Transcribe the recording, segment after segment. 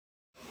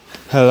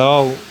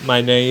Hello, my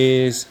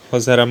name is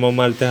Jose Ramon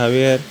Malte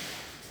Javier,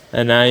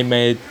 and I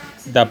made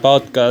the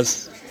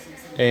podcast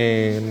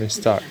and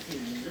start.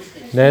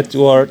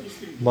 Network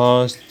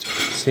most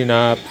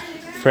synapse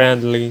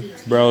friendly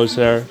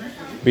browser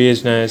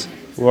business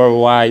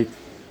worldwide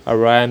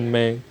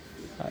arrangement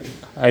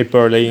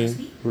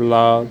hyperlink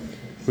reload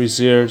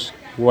research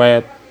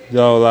web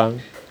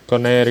download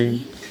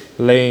connecting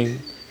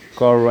link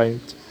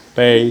current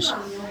page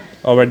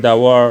over the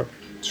world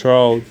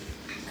through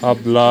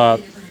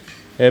upload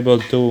able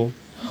to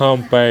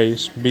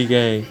homepage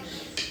begin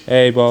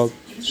able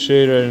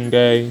sharing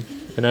game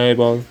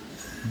enable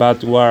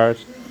bad work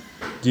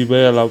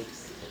develop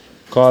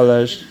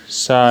college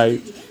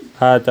site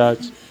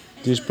attach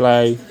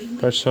display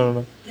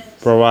personal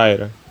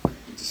provider.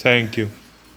 Thank you.